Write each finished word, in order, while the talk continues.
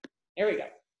Here we go.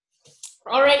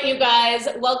 All right, you guys,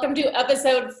 welcome to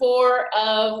episode 4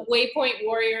 of Waypoint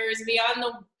Warriors Beyond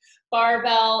the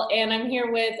Barbell. And I'm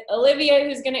here with Olivia,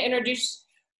 who's going to introduce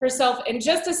herself in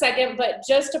just a second. But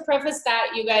just to preface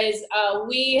that, you guys,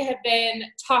 we have been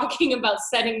talking about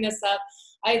setting this up,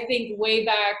 I think, way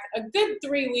back a good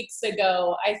 3 weeks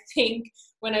ago. I think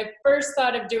when I first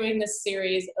thought of doing this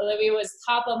series, Olivia was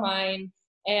top of mind.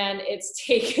 And it's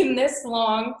taken this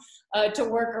long to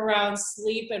work around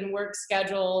sleep and work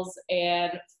schedules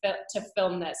and to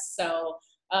film this. So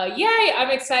yay, I'm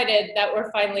excited that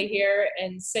we're finally here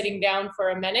and sitting down for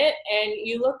a minute, and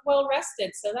you look well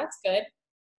rested, so that's good.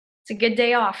 It's a good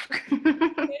day off.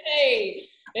 Yay,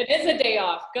 it is a day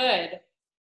off, good.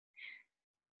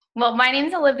 Well, my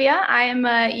name's Olivia. I am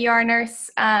a ER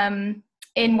nurse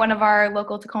in one of our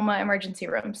local Tacoma emergency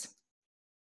rooms.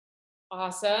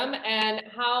 Awesome. And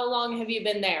how long have you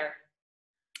been there?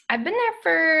 I've been there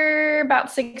for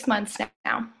about 6 months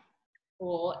now.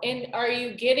 Cool. And are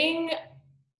you getting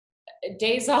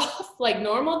days off, like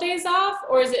normal days off,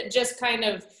 or is it just kind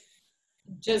of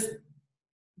just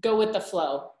go with the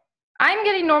flow? I'm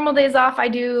getting normal days off. I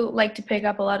do like to pick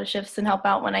up a lot of shifts and help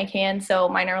out when I can, so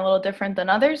mine are a little different than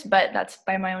others, but that's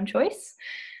by my own choice.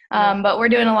 But we're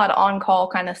doing a lot of on-call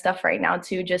kind of stuff right now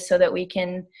too, just so that we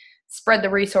can spread the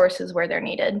resources where they're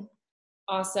needed.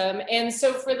 Awesome. And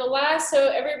so so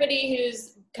everybody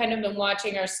who's kind of been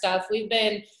watching our stuff, we've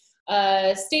been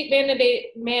state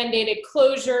mandated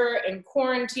closure and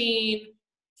quarantine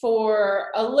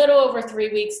for a little over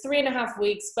 3 weeks, 3.5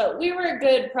 weeks, but we were a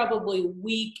good probably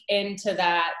week into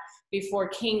that before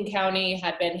King County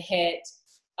had been hit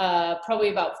probably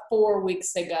about 4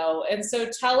 weeks ago. And so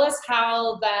tell us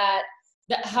how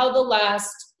the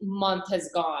last month has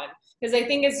gone. Because I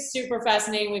think it's super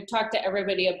fascinating. We've talked to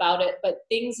everybody about it, but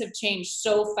things have changed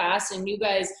so fast, and you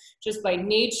guys just by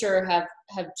nature have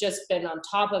just been on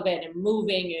top of it and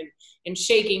moving and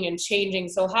shaking and changing.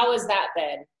 So how has that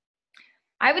been?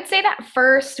 I would say that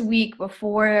first week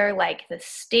before like the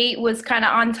state was kind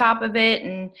of on top of it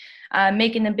and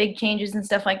making the big changes and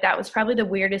stuff like that was probably the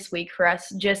weirdest week for us,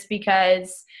 just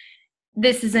because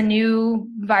this is a new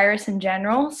virus in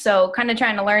general, so kind of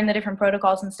trying to learn the different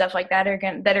protocols and stuff like that are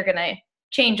going to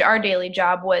change our daily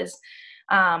job was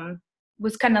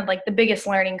kind of like the biggest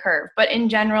learning curve. But in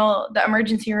general, the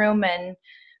emergency room and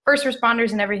first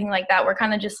responders and everything like that, we're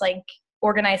kind of just like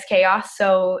organized chaos.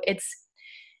 So it's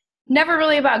never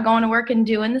really about going to work and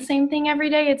doing the same thing every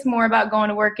day. It's more about going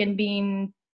to work and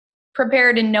being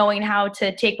prepared and knowing how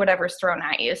to take whatever's thrown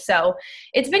at you. So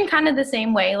it's been kind of the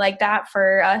same way like that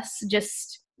for us.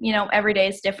 Just, every day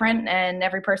is different and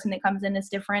every person that comes in is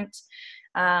different.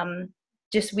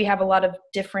 We have a lot of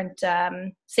different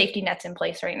safety nets in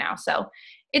place right now. So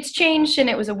it's changed, and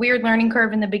it was a weird learning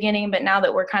curve in the beginning, but now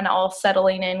that we're kind of all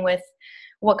settling in with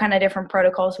what kind of different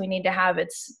protocols we need to have,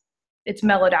 it's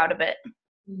mellowed out a bit.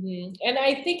 Mm-hmm. And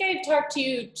I think I talked to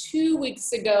you 2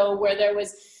 weeks ago where there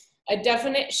was a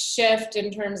definite shift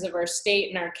in terms of our state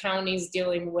and our counties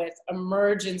dealing with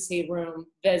emergency room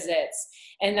visits.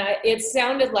 And it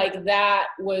sounded like that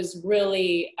was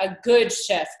really a good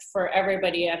shift for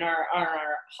everybody in our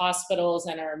hospitals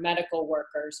and our medical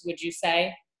workers, would you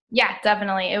say? Yeah,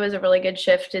 definitely. It was a really good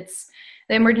shift.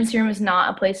 The emergency room is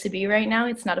not a place to be right now.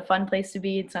 It's not a fun place to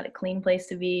be. It's not a clean place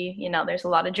to be. There's a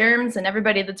lot of germs, and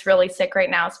everybody that's really sick right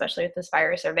now, especially with this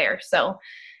virus, are there. So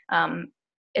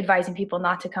advising people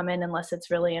not to come in unless it's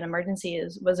really an emergency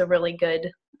was a really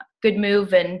good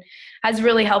move, and has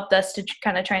really helped us to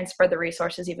kind of try and spread the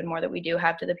resources even more that we do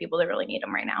have to the people that really need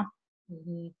them right now.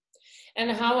 Mm-hmm.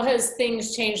 And how has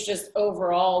things changed just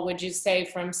overall, would you say,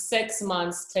 from 6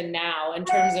 months to now in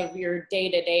terms of your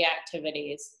day-to-day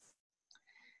activities?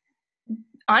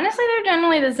 Honestly, they're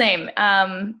generally the same.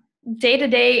 Day to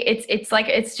day,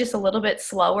 it's just a little bit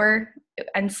slower,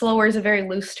 and slower is a very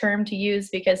loose term to use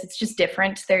because it's just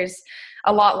different. There's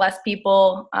a lot less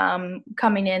people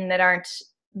coming in that aren't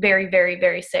very, very,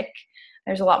 very sick.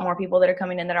 There's a lot more people that are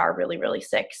coming in that are really, really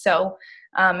sick. So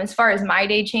as far as my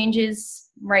day changes,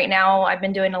 right now I've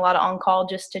been doing a lot of on-call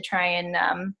just to try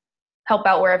and help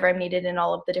out wherever I'm needed in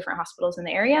all of the different hospitals in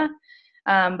the area.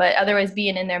 But otherwise,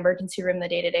 being in the emergency room, the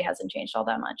day-to-day hasn't changed all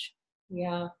that much.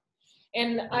 Yeah.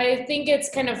 And I think it's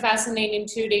kind of fascinating,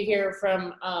 too, to hear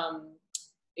from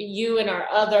you and our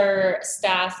other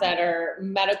staff that are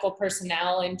medical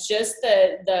personnel, and just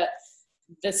the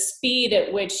speed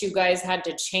at which you guys had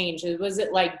to change. Was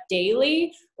it like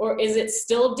daily, or is it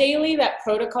still daily that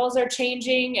protocols are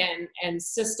changing and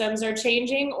systems are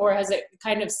changing, or has it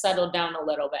kind of settled down a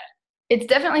little bit? It's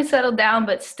definitely settled down,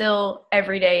 but still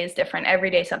every day is different. Every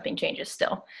day something changes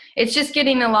still. It's just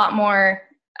getting a lot more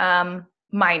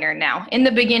minor now. In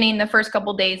the beginning, the first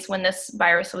couple days when this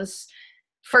virus was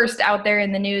first out there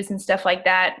in the news and stuff like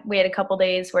that, we had a couple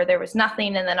days where there was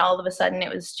nothing, and then all of a sudden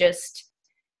it was just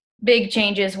big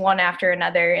changes one after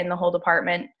another in the whole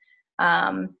department.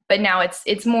 But now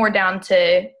it's more down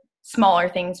to smaller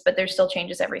things, but there's still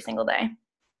changes every single day.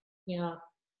 Yeah.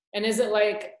 And is it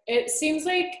like, it seems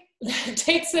like it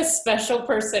takes a special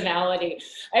personality.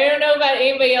 I don't know about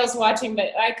anybody else watching, but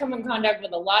I come in contact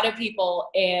with a lot of people,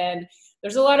 and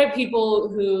there's a lot of people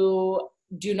who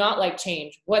do not like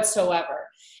change whatsoever.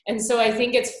 And so I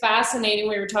think it's fascinating.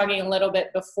 We were talking a little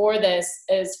bit before this,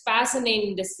 is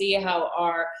fascinating to see how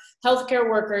our healthcare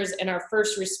workers and our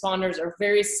first responders are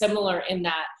very similar in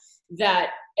that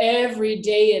every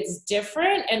day it's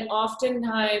different and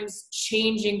oftentimes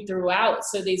changing throughout.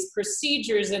 So these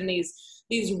procedures and these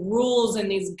rules and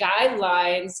these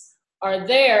guidelines are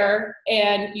there,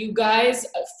 and you guys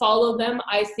follow them,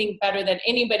 I think, better than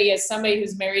anybody. As somebody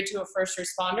who's married to a first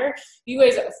responder, you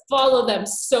guys follow them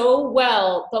so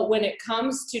well, but when it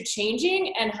comes to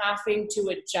changing and having to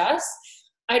adjust,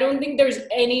 I don't think there's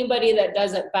anybody that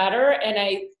does it better. And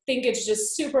I think it's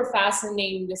just super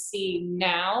fascinating to see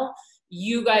now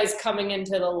you guys coming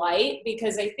into the light,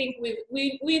 because I think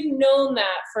we've known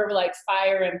that for like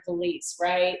fire and police,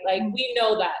 right? Like we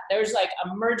know that there's like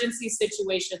emergency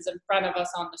situations in front of us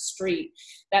on the street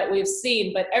that we've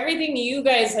seen, but everything you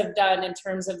guys have done in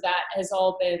terms of that has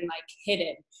all been like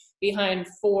hidden behind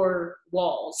four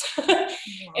walls.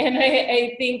 And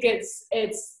I think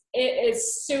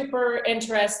it's super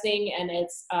interesting, and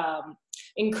it's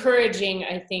encouraging,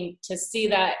 I think, to see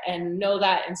that and know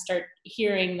that and start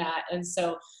hearing that. And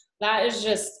so that is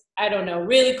just, I don't know,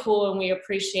 really cool, and we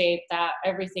appreciate that,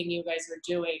 everything you guys are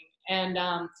doing. And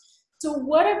so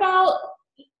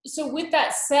with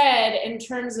that said, in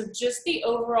terms of just the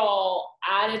overall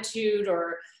attitude,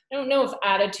 or I don't know if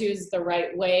attitude is the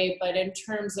right way, but in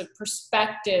terms of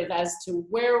perspective as to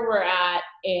where we're at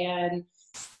and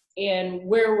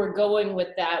where we're going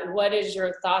with that, what is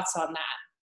your thoughts on that?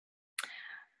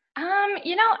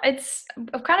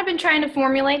 I've kind of been trying to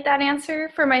formulate that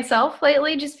answer for myself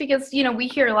lately, just because, we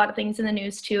hear a lot of things in the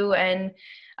news too. And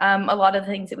a lot of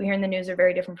the things that we hear in the news are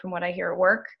very different from what I hear at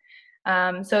work.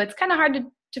 So it's kind of hard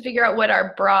to figure out what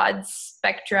our broad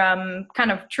spectrum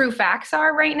kind of true facts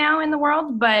are right now in the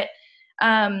world. But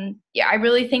I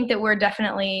really think that we're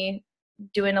definitely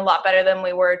doing a lot better than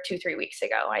we were 2-3 weeks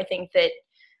ago. I think that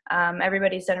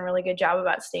everybody's done a really good job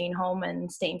about staying home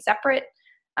and staying separate.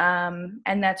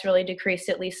 And that's really decreased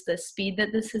at least the speed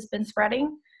that this has been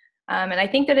spreading. And I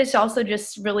think that it's also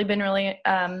just really been really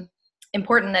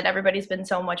important that everybody's been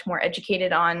so much more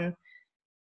educated on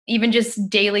even just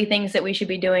daily things that we should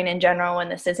be doing in general when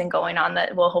this isn't going on,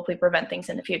 that will hopefully prevent things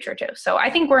in the future too. So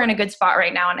I think we're in a good spot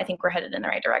right now, and I think we're headed in the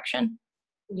right direction.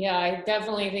 Yeah, I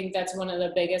definitely think that's one of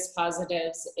the biggest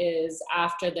positives is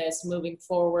after this moving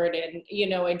forward. And,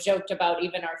 I joked about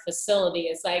even our facility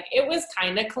is like, it was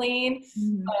kind of clean.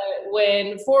 Mm-hmm. But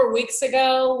when 4 weeks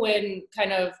ago, when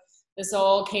kind of this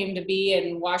all came to be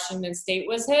and Washington State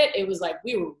was hit, it was like,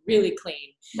 we were really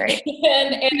clean. Right.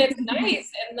 and it's nice.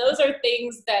 And those are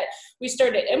things that we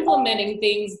started implementing,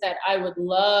 things that I would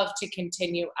love to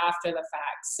continue after the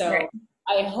fact. So right.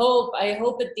 I hope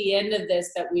at the end of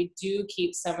this that we do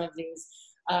keep some of these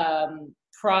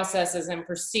processes and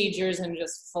procedures and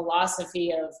just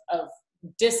philosophy of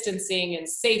distancing and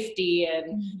safety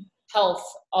and health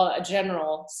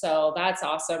general. So that's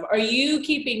awesome. Are you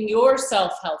keeping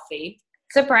yourself healthy?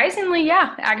 Surprisingly,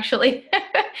 yeah, actually.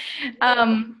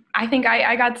 I think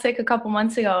I got sick a couple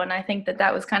months ago, and I think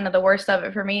that was kind of the worst of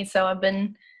it for me. So I've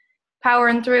been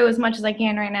powering through as much as I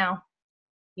can right now.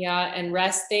 Yeah, and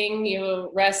resting,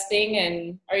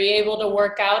 and are you able to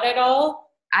work out at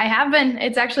all? I have been.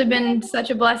 It's actually been such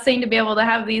a blessing to be able to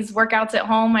have these workouts at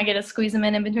home. I get to squeeze them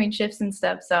in between shifts and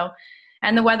stuff. So,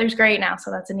 and the weather's great now,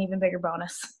 so that's an even bigger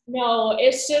bonus. No,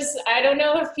 it's just, I don't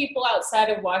know if people outside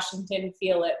of Washington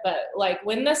feel it, but like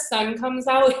when the sun comes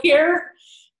out here,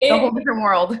 It's a whole different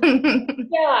world.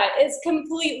 Yeah, it's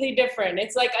completely different.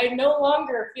 It's like I no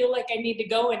longer feel like I need to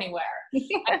go anywhere.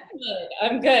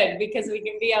 I'm good because we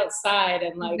can be outside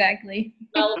and like exactly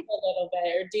melt a little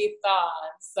bit or deep thaw.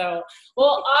 So,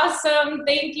 well, awesome.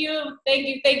 Thank you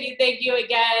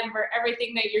again for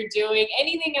everything that you're doing.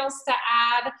 Anything else to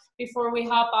add before we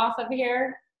hop off of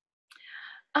here?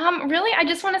 Really, I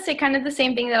just want to say kind of the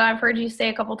same thing that I've heard you say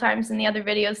a couple times in the other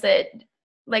videos, that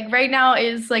like right now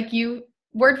is like you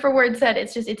word for word said,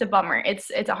 it's a bummer.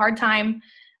 It's a hard time.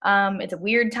 It's a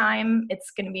weird time. It's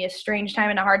going to be a strange time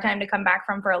and a hard time to come back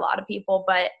from for a lot of people,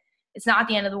 but it's not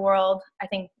the end of the world. I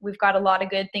think we've got a lot of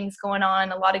good things going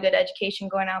on, a lot of good education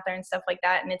going out there and stuff like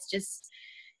that. And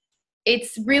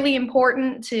it's really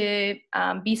important to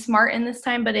be smart in this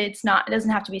time, but it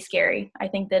doesn't have to be scary. I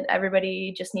think that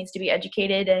everybody just needs to be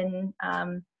educated and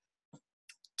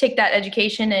take that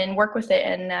education and work with it,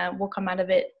 and we'll come out of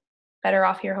it better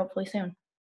off here hopefully soon.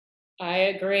 I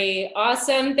agree.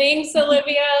 Awesome. Thanks,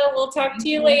 Olivia. We'll talk to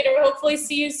you later. Hopefully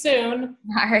see you soon.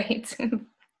 All right.